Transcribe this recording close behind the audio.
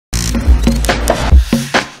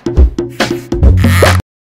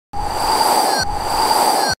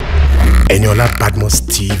Eniola Badmus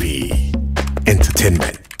TV.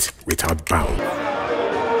 Entertainment without bounds.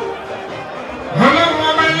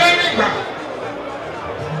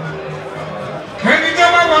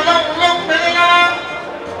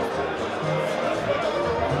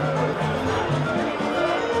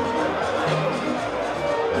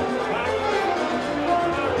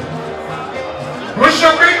 What's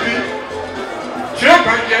your baby? Jump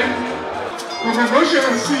again. Ogogo'S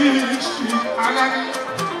see Alani.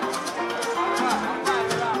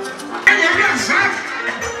 I am not sad.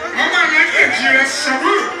 I'm not like you,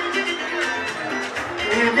 Sabu.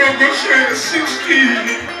 Ogogo'S 60.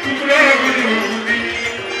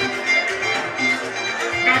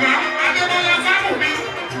 Nana, I never love family.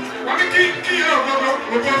 One key of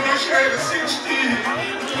Ogogo'S 60.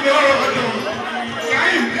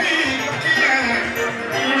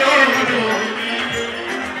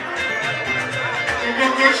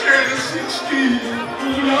 Ogogo'S 60.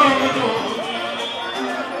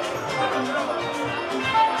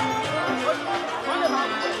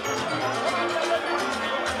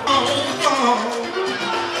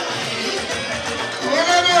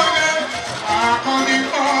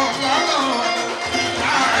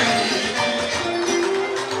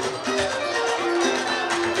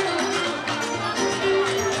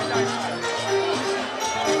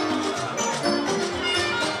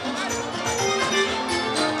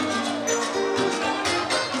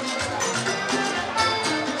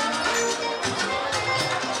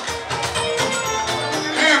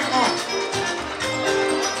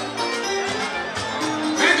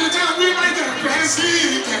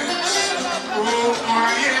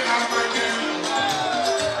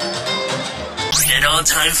 And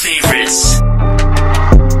all-time favorites.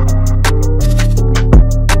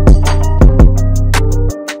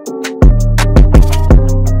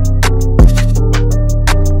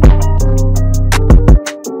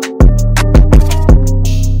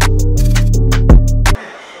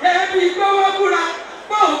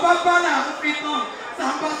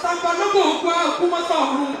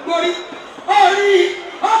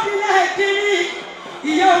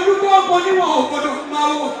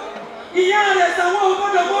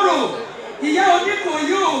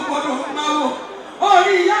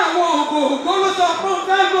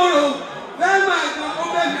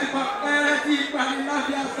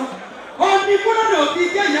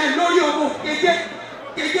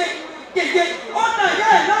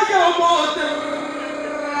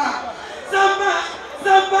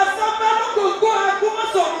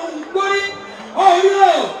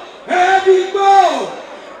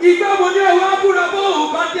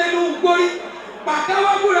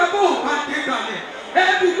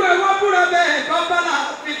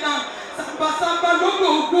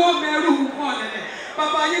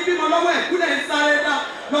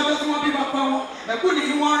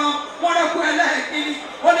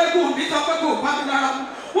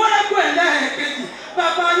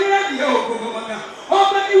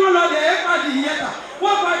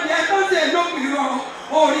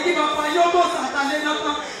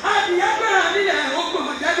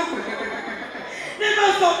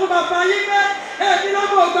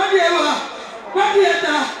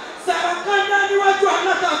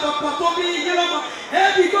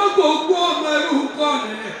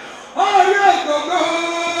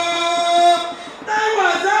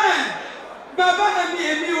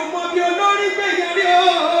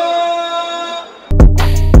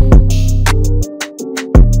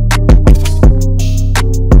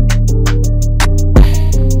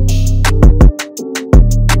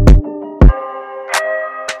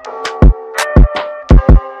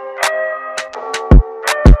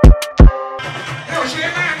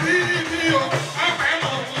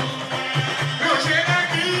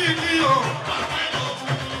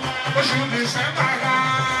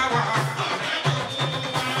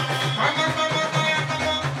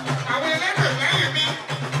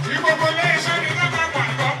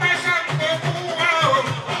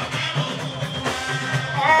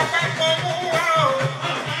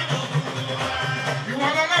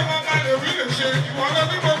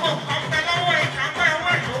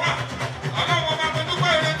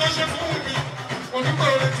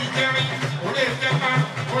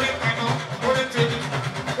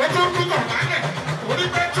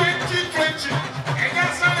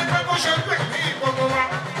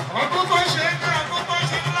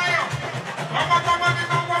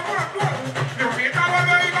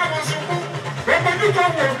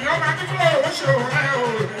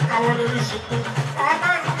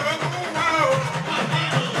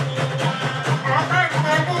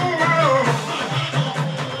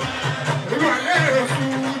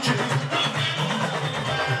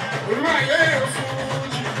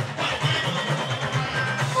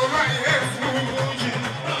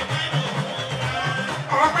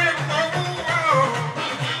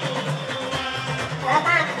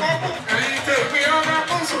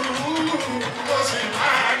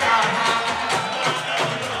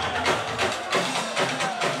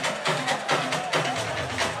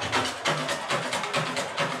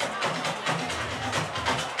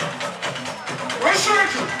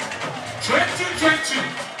 2020.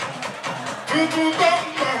 Tutu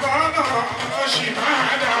Bambana,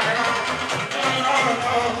 Shimada.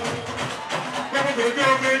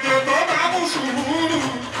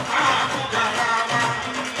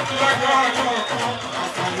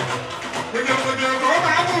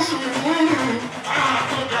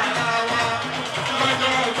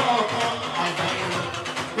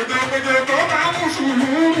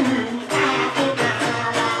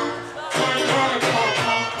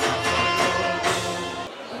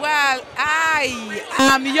 Well, I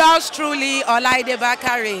am yours truly, Olamide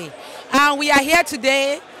Bakare, and we are here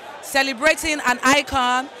today celebrating an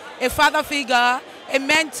icon, a father figure, a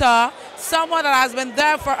mentor, someone that has been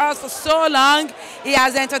there for us for so long. He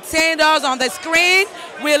has entertained us on the screen.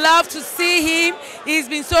 We love to see him. He's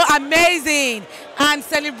been so amazing. And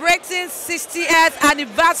celebrating 60th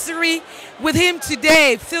anniversary with him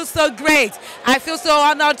today feels so great. I feel so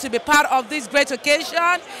honored to be part of this great occasion.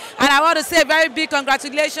 And I want to say a very big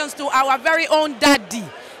congratulations to our very own daddy,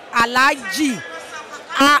 Alhaji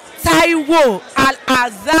Taiwo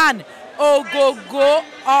Al-Azan Ogogo'S.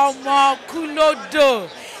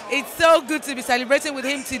 It's so good to be celebrating with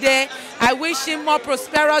him today. I wish him more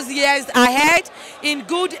prosperous years ahead in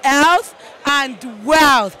good health and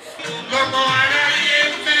wealth.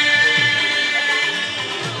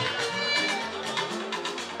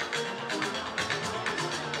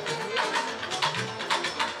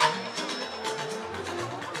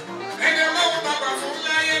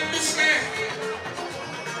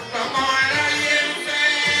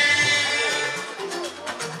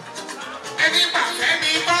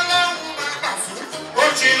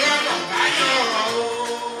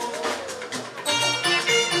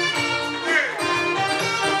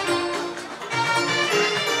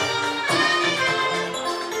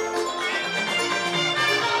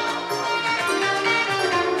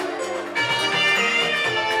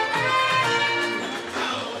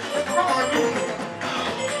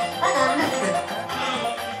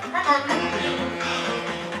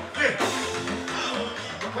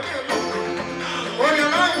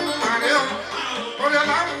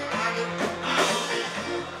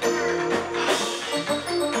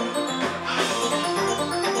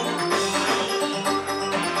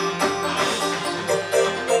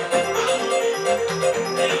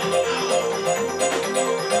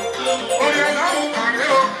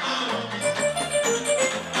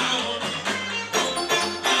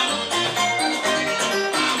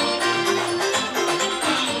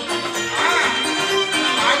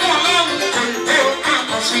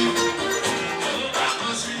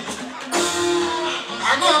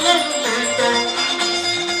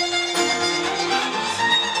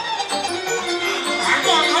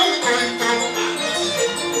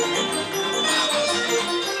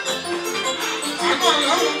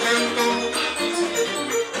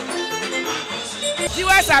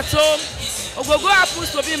 Viewers at home, Ogogo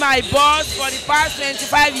happens to be my boss for the past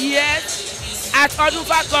 25 years at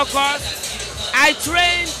Odunfa Caucus. I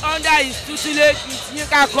trained under his tutelage with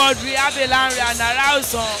Yinka Quadri, Abelanre and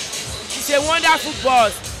Arauson. He's a wonderful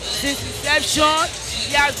boss. Since inception,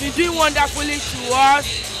 he has been doing wonderfully to us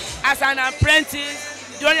as an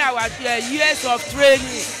apprentice during our years of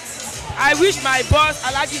training. I wish my boss,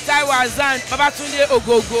 Alhaji Taiwo Azan Babatunde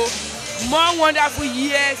Ogogo, more wonderful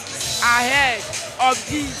years ahead of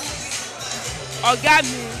this.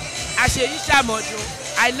 Ogami, Aseyi Samodo,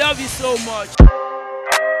 I love you so much.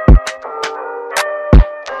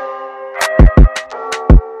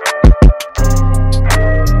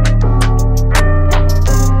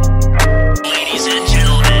 Ladies and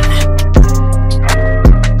gentlemen.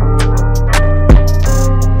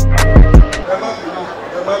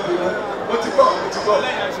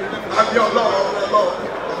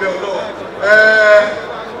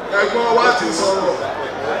 Ẹ̀gbọ́n wa ti sọ̀rọ̀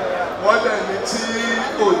wọ́n dẹ̀ ní tí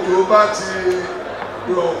òjò bá ti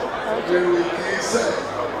rọ̀ èrò kì í sẹ̀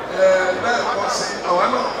lẹ́ẹ̀kan sí àwa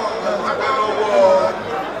náà kọ́ ọ̀pẹ́ lọ́wọ́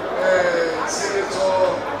Sínítọ̀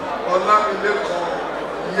Ọlámilékan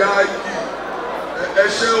Yáyì ẹ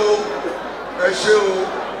ṣé o ẹ ṣé o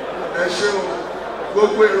ẹ ṣé o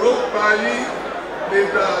gbogbo èròǹgbà yín ní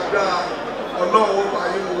dáadáa Ọlọ́run bá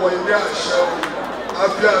yín wọ ilé àṣẹ o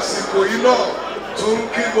àfi àsìkò yìí náà tún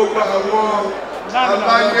kí gbogbo àwọn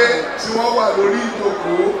aláyé tí wọ́n wà lórí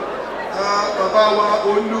ìjókòó bàbá wa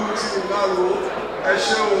Olú ti Ìláró ẹ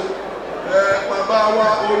ṣé o bàbá wa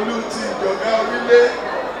Olú ti Ìjọ̀gá Orílẹ̀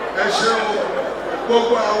ẹ ṣé o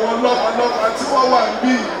gbogbo àwọn lọ́pàá tí wọ́n wà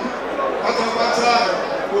níbí pátápátá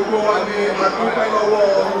gbogbo wa ni àdúpẹ́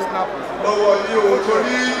lọ́wọ́ yìí o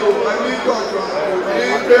torí òun ní ìjọ̀jọ̀ àpò ní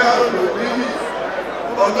gbé àpò níbí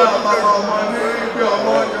ọ̀nà àbàbà ọmọ ní gbé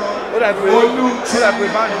ọmọ yan. olú ti ìlú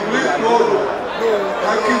ìgbòho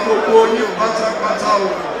akí gbogbo yín pátápátá o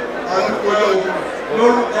àdúgbò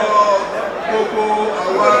lórúkọ gbogbo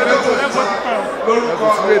àwọn ẹlẹ́tọ̀ọ́ta lórúkọ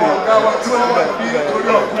àwọn ọ̀gá wa tí wọ́n wà ní torí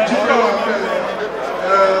ọ̀kùn jíjẹ́ wà bẹ̀rẹ̀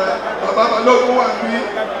bàbá balógun wà ní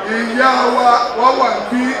ìyá wa wọ́n wà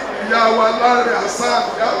ní ìyá wa láàrin àṣà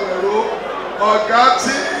ìyàwó ọ̀gá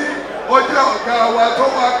tí ó jẹ́ ọ̀gá wa tó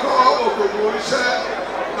wá kọ́ ògògò iṣẹ́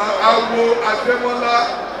àwo Adémọ́lá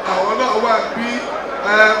àwọn náà wà bí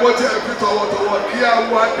bó ti ẹ̀ fi tọ̀wọ̀tọ̀wọ̀ kí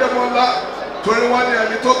àwo Adémọ́lá torí wọ́n ní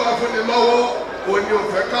ẹni tó bá fúnni lọ́wọ́ òní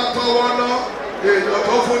òfẹ́ ká tọ́wọ́ náà èèyàn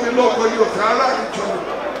tó fúnni lóko ní òfẹ́ aráàlú jù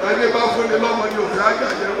ẹni bá fúnni lọ́mọ ní òfẹ́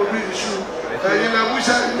àjàjẹrò bí iṣu ẹ̀yin lẹ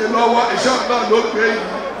múṣẹ́ ìní lọ́wọ́ iṣẹ́ náà ló gbé yìí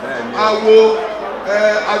àwo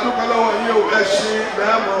adúgbò lọ́wọ́ yìí ò ẹṣin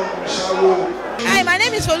lẹ́ẹ̀mọ̀ ìṣàwò. Hi, my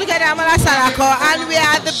name is Oluwo and we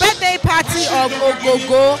are at the birthday party of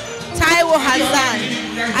Ogogo Taiwo Hassan.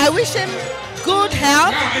 I wish him good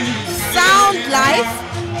health, sound life,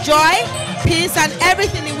 joy, peace, and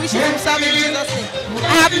everything he wishes himself in Jesus' name.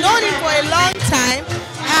 I have known him for a long time,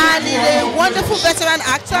 and he's a wonderful veteran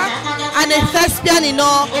actor and a thespian in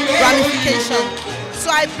all ramifications. So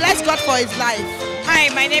I bless God for his life. Hi,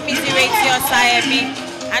 my name is Sayebi,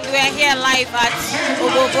 and we are here live at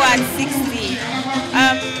Ogogo at 60.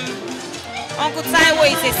 Uncle Taiwo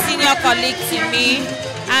is a senior colleague to me,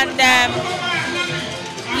 and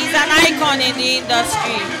he's an icon in the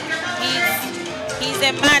industry. He's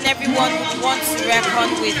a man everyone wants to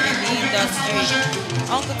reckon with in the industry.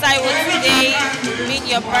 Uncle Taiwo, today being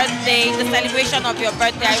your birthday, the celebration of your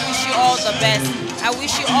birthday, I wish you all the best. I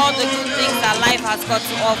wish you all the good things that life has got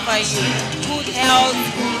to offer you. Good health,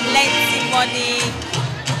 plenty money,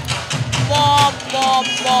 more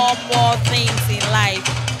things in life.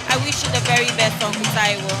 I wish you the very best, Uncle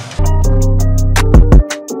Taiwo.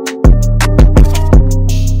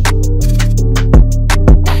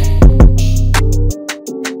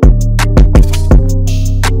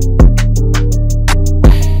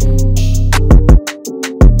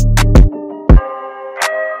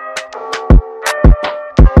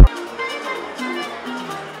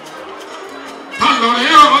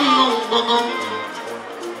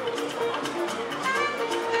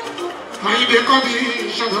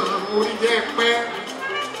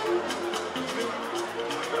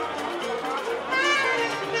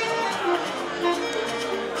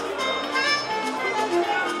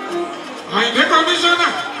 Àyìndé kọmíṣánná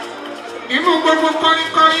nínú gbogbo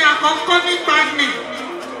kọrin àkọ́kọ́ nígbà ní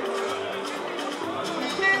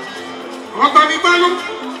ọ̀tọ̀ ní gbálú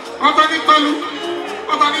ọ̀tọ̀ ní gbálú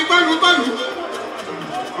ọ̀tọ̀ ní gbálú gbálú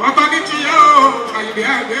ọ̀tọ̀ ní tìyẹ́ o Àyìndé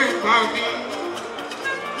àdé ìgbà mi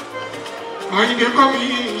Àyìndé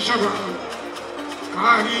kọmíṣánná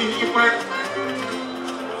kárí ipẹ́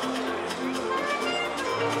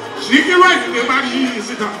Síkírù Àyìndé bá rí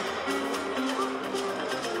síta.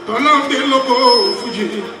 Tọ́lọ́dé lóko fújì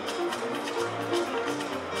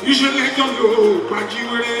ìṣẹ̀lẹ̀ jọ ló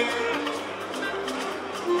gbajúwèrè.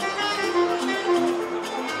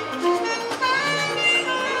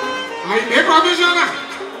 Àyìndé kọmíṣánná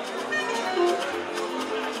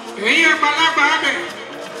ẹ̀yin àgbàlagbà bẹ̀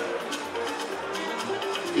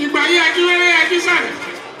ìgbà yí ajúwèrè ẹjísàrè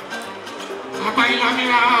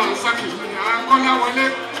àbáyílámíra ọ̀sákì àkọ́láwọlé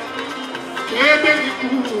kébé ikú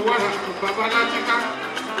wàrà babalájíká.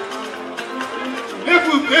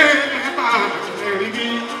 Ebute ẹ̀bà ẹ̀rí bí.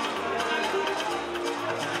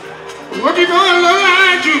 Òdìdó lọ́la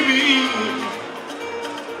jù mí.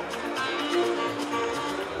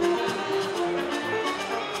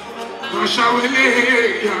 Àṣàwélé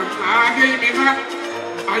àgbàdé nígbà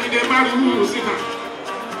Àyìndé márùn síta.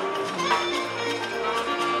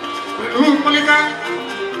 Pẹ̀lú Mọ́líká,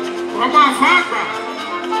 ọmọ àfáàgbà.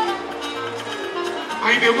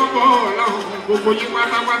 Àyìndé gbogbo ọ̀làhùn gbogbo yín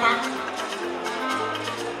pátápátá.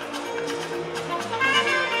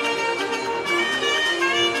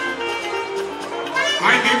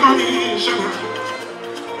 Àyìndé kọmíṣánná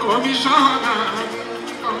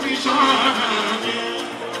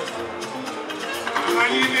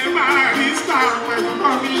Àyìndé barista pẹ̀lú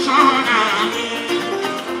kọmíṣánná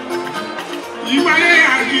ìgbáyé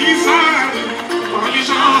àdìsá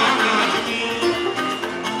kọmíṣánná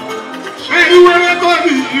ṣé ìwéré tó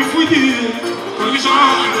di ìfújì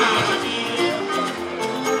kọmíṣánná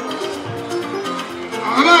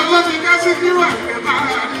ọlọ́run ti ká sí kíwà ẹ̀ta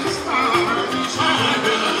barista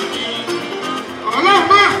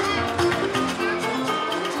ọlọ́mọ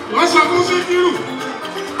wọ́n sọ fún Síkírù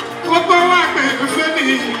ó tó wà pẹ̀lú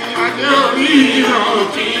fẹ́mi adé orí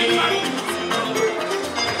ìrọ̀kì.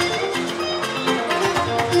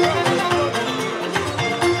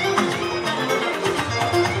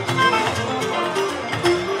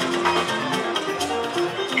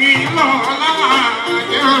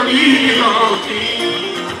 lórí ọ̀kì.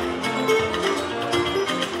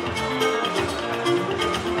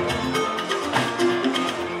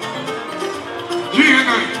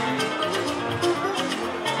 Reunite.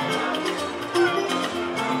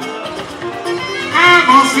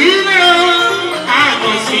 Káàbọ̀ sílé o,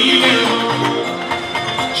 káàbọ̀ sílé o.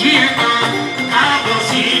 Reunite, káàbọ̀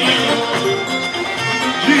sílé o.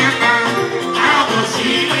 Reunite, káàbọ̀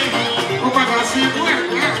sílé o. Ó padà sí inú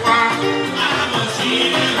ẹ̀gbẹ́ wa. Káàbọ̀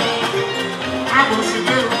sílé o. Káàbọ̀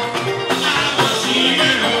sílé o. Káàbọ̀ sílé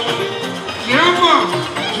o. Yẹ́wọ̀,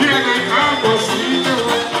 Reunite, káàbọ̀ sílé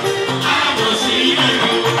o. Káàbọ̀ sílé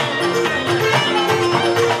o.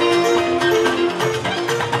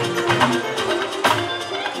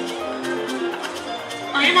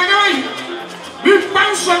 Àyìnbáyé wáyé, bí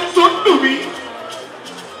pàṣẹ tó ń dùn mí,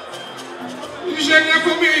 iṣẹ́ yẹn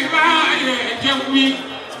fún mi láàyè ẹ̀jẹ̀ mi.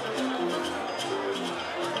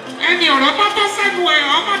 Ẹni ọ̀rọ̀ bá tó sẹ́nu ẹ̀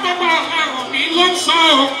ọmọ tó bá ọ̀rọ̀ mi ló ń sọ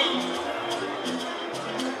ọ́.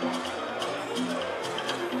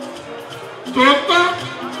 Tòótọ́,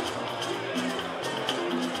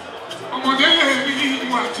 ọmọdé lè rí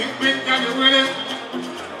ìwà tí ń gbé jáde wẹ́rẹ́,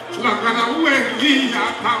 làkàrà wúwẹ̀ rí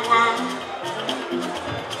ìyàtà wa.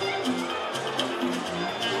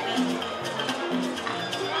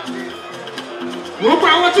 Gbogbo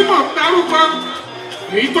àwọn tí mò ń darúgbó,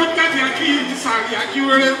 èyí tó jáde àkí ìsàlẹ̀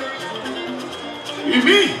àkíwéré.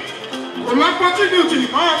 Ìmí kò lọ́pọ́tínìtì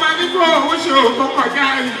mọ́ ọmọ nígbà owó ṣe òótọ́ kọjá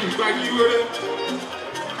ìgbà àkíwéré.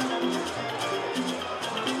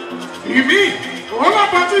 Ìmí kò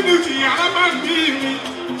lọ́pọ́tínìtì alábàbí mi.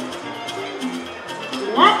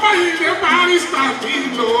 Wọ́n bá ilé barista mi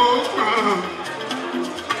lò ó pa.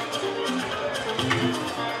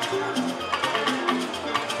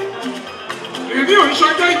 Èmi ò ń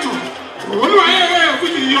ṣọjọ́ ìtàn, olúwa ayẹyẹ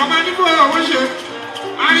òkúti ìyọba nígbà owó ṣe.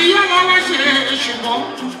 Àríyá lọ́wọ́ ṣe ṣùgbọ́n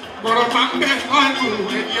bọ̀rọ̀ máa ń bẹ̀ lọ́dún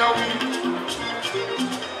ẹ̀dí ọ̀wí.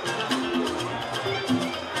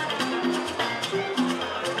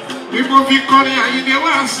 Bí mo fi kọrin àyíndé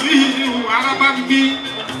wá sí ìlú alábàbí,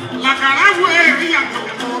 làkàrà wo èrè yàtọ̀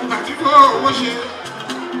fún tàbí kó owó ṣe.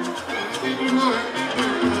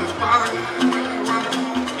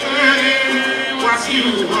 Wá sí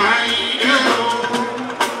ìwà ilé o.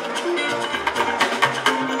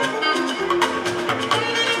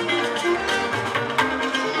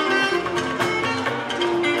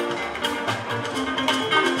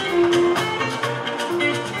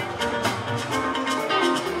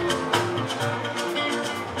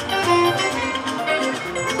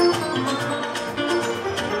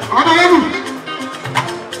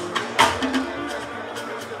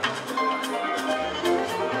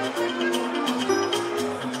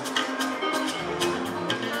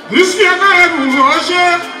 Bísí ẹ̀ka ẹ̀bùn ọ̀ṣẹ́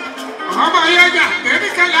ọmọ ayéjà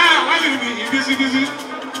tẹ́níkẹ́lá wáyé ní ìbísíbísí.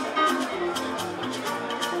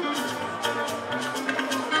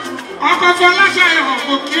 Ọkọ̀ Fọláṣà ẹ̀hàn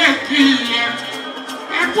kò kí ẹ̀ kí ìyẹn.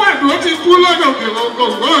 Ẹkú ẹ̀dùn ó ti kú lọ́dọ̀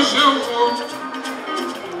Ogogo'S ṣe wo.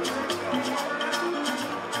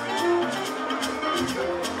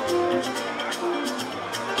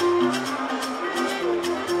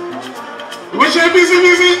 Ó ṣe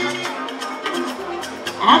bísíbísí.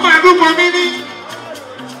 Ọmọ àdúgbò mi ní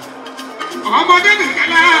ọmọdé nìkan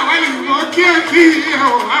lára wà lè mọ kí ẹ kí ẹ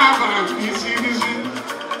ò hábà bísíbísí.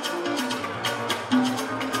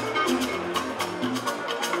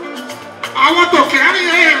 Àwọn tòkè rí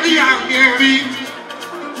ẹ̀rí àmì ẹ̀rí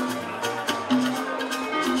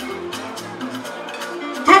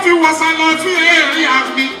tó fi wọ̀sán lọ sí ẹ̀rí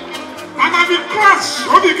àmì àmàbí cross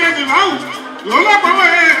òbí kejìlá ò lọ́lọ́pàá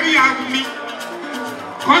ẹ̀rí àmì.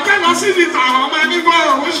 Kọjá lọ sí ibi tàwọn ọmọ nígbà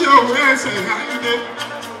owó ṣe òwe ẹsẹ̀ ayédè.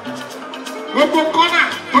 Gbogbo kọ́nà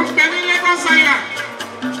tó ń bẹ ní lẹ́kọ̀ọ́ sáyà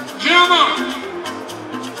jẹ́ ọmọ.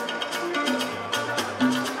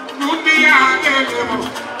 Ló ní àárẹ̀ rẹ̀ mọ̀.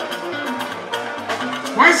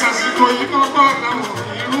 Wọ́n ìsàsìkò yìí kọ́kọ́ làwọn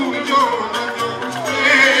ìlú ìjọ ọ̀nàjọ́.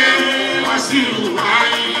 Wá sí ìwà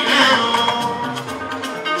ilé o.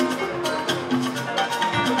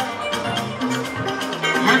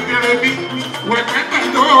 Ẹgbẹ̀rẹ̀ mi. Wẹ̀kẹ́tẹ̀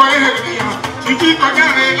tó èrìyà títí kọjá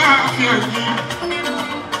rẹ̀ láàfin yìí.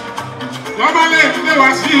 Lọ́ba lè gbé wá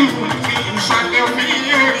sí ìlú ní ìsàlẹ̀ òfin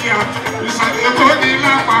èrìyà, ìsàlẹ̀ tó ní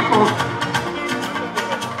lápapọ̀.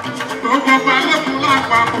 Gbogbo balẹ̀kùn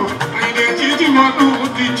lápapọ̀, àyìnlẹ̀ títí wọnú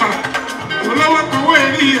ìjà. Olówó kọ̀wé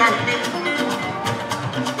èrìyà mi.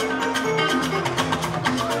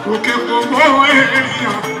 Òkè gbogbo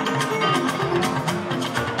èrìyà.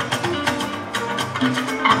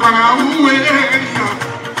 Àkàrà wúwe èrìyà.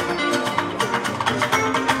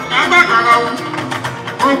 Lábàkàrà wú.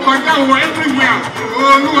 Ó kọjá wọ everywhere.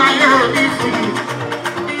 Olúwa yóò ní fún mi.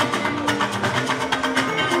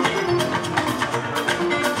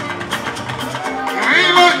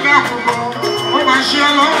 ṣe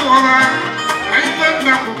ọlọ́wọ́ wa ẹ̀yin ló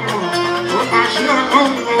dà púpọ̀ ó máa ṣe ọlọ́wọ́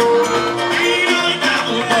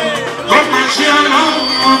ó máa ṣe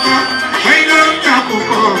ọlọ́wọ́ wa ẹ̀yin ló dà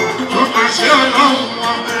púpọ̀ ó máa ṣe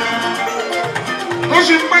ọlọ́wọ́ ó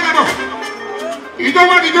ṣe ń pẹ́ lọ́dọ̀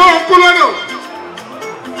ìjọba nìjọ kú lọ́dọ̀.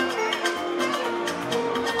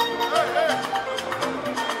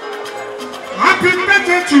 Happy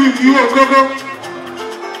birthday to you, Ogogo.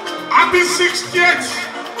 Happy 60th.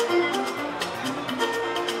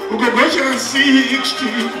 Ogogo shall 60.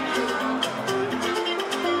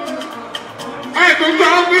 I don't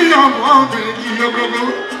know me your mom,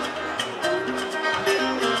 Ogogo.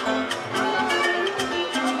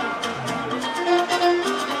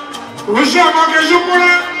 Hoje é uma vez o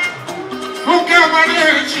pura. O que é uma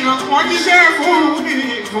leite, não pode ser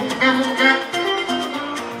fome.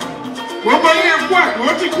 Gbogbo ilé ẹ̀kọ́ àgbọ̀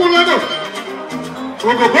ti kú lọ́dọ̀.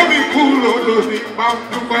 Ogogo mi kú lọ́dọ̀ ní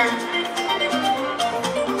pàǹdùpẹ́.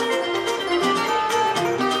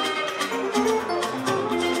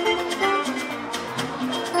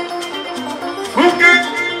 Fúnkẹ́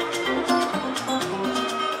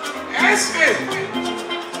ẹ̀sẹ̀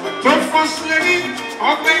tó fọ́ sílẹ̀ ní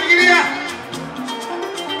ọgbẹ́ Nàìjíríà.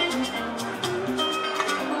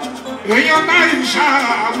 Èèyàn náà ń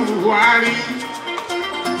ṣàwùwárí.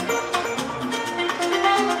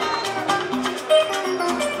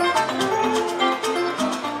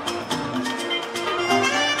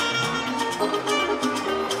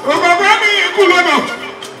 Ogogo mi kú lọ́dọ̀.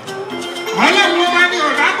 Ọlọ́run ọba ní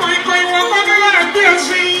ọ̀dà kan ikọ̀ ìwọ̀n gbọ́dọ̀ láì bí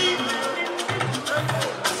ẹ̀sìn.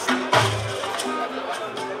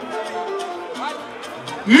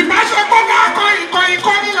 Ìbáṣepọ̀ náà kọ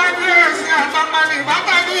ikọ̀ nílẹ̀ bí ẹ̀sìn àtọ́kọ̀ ní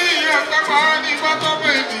bàtà ní ọ̀tọ́kọ̀ ní gbọ́tọ̀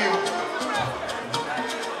bẹ́ẹ̀ ènìyàn.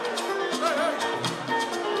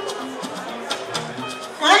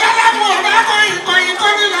 Ọlọ́run ọba kọ ikọ̀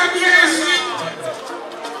nílẹ̀ bí ẹ̀sìn.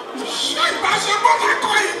 Ìbáṣepọ̀ náà kọ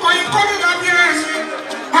ikọ̀ nílẹ̀ bí ẹ̀sìn.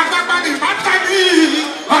 Àtọ́kọ̀ ní bàtà ní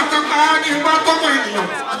ọ̀tọ́kọ̀ ní gbọ́tọ̀ bẹ́ẹ̀ ènìyàn.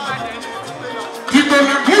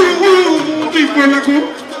 Ìgbòlẹ̀kú.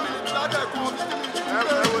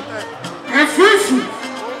 Ẹ̀fúùfù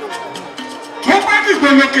tó bá dìgbò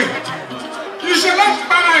lókè ìṣẹ̀lẹ̀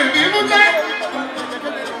para ìdínú jẹ́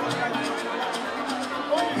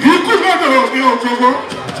ikú lọ́dọ̀ ní Ogogo.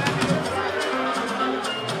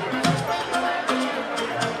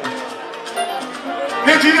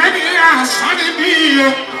 Èjìlẹ̀ ní àṣàdé bí iyo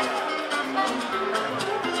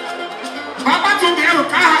bàbá tó bẹ̀rù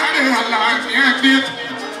káàárẹ̀ àlàní ẹ̀dẹ́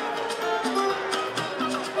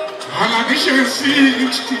àlàní ṣe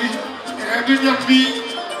 60. Ẹ̀dùnjọ́ bí.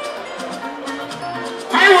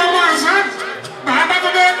 Táíwò ọmọ àṣán, bàbá tó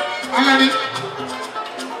dé, Alani.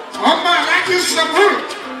 Ọmọ aláàjì Sàbúrù,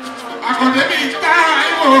 àkọ́dé mi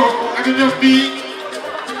Táíwò ẹ̀dùnjọ́ bí.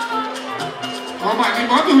 Ọmọ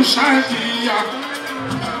àdìmọ́tò ṣáàjìyà,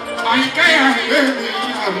 àyíkáyà ìwé mi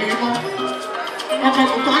àbímọ́. Ọkọ̀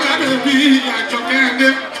kòkó lábẹ́ bí àjọkẹ́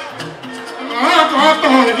ẹ̀dẹ́. Ọkọ̀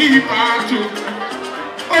ọ̀tọ̀ yìí bá tù.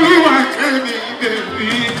 Olúwa kẹ́mi bèbí.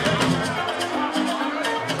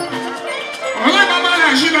 Ọlá bàbá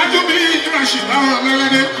Rashidatu bí Rashida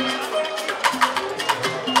ọlọ́lọ́dẹ.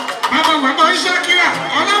 Bàbá bàbá Ṣakira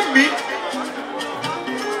ọlá mi.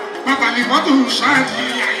 Bàbá ní mọ́tò ṣáàjì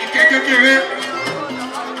àyíké kékeré.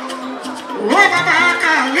 Wọ́n bàbá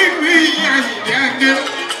kàlí ní àyíké ẹ̀dẹ́.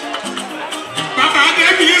 Bàbá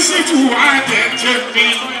Adébí sì tù wá jẹ́jẹ́ mi.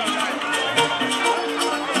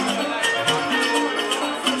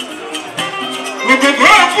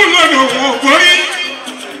 Ogogo kú lọ́dọ̀ wọ̀ borí.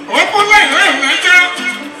 Ogunlẹ̀ ìrẹ́jẹ́,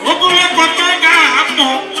 ogunlẹ̀ kọ́tọ́ dáa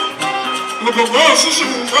mọ́. Ogogo ṣíṣù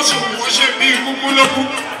lọ́sùn wọ́n ṣe bí kúkúlẹ́kú.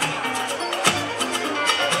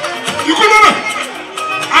 Ikú lọ́nà,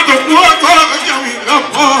 àdòkú ọ̀tọ́ ọjà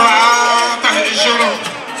ìlọ́pọ̀ àtàìṣọ́rọ̀.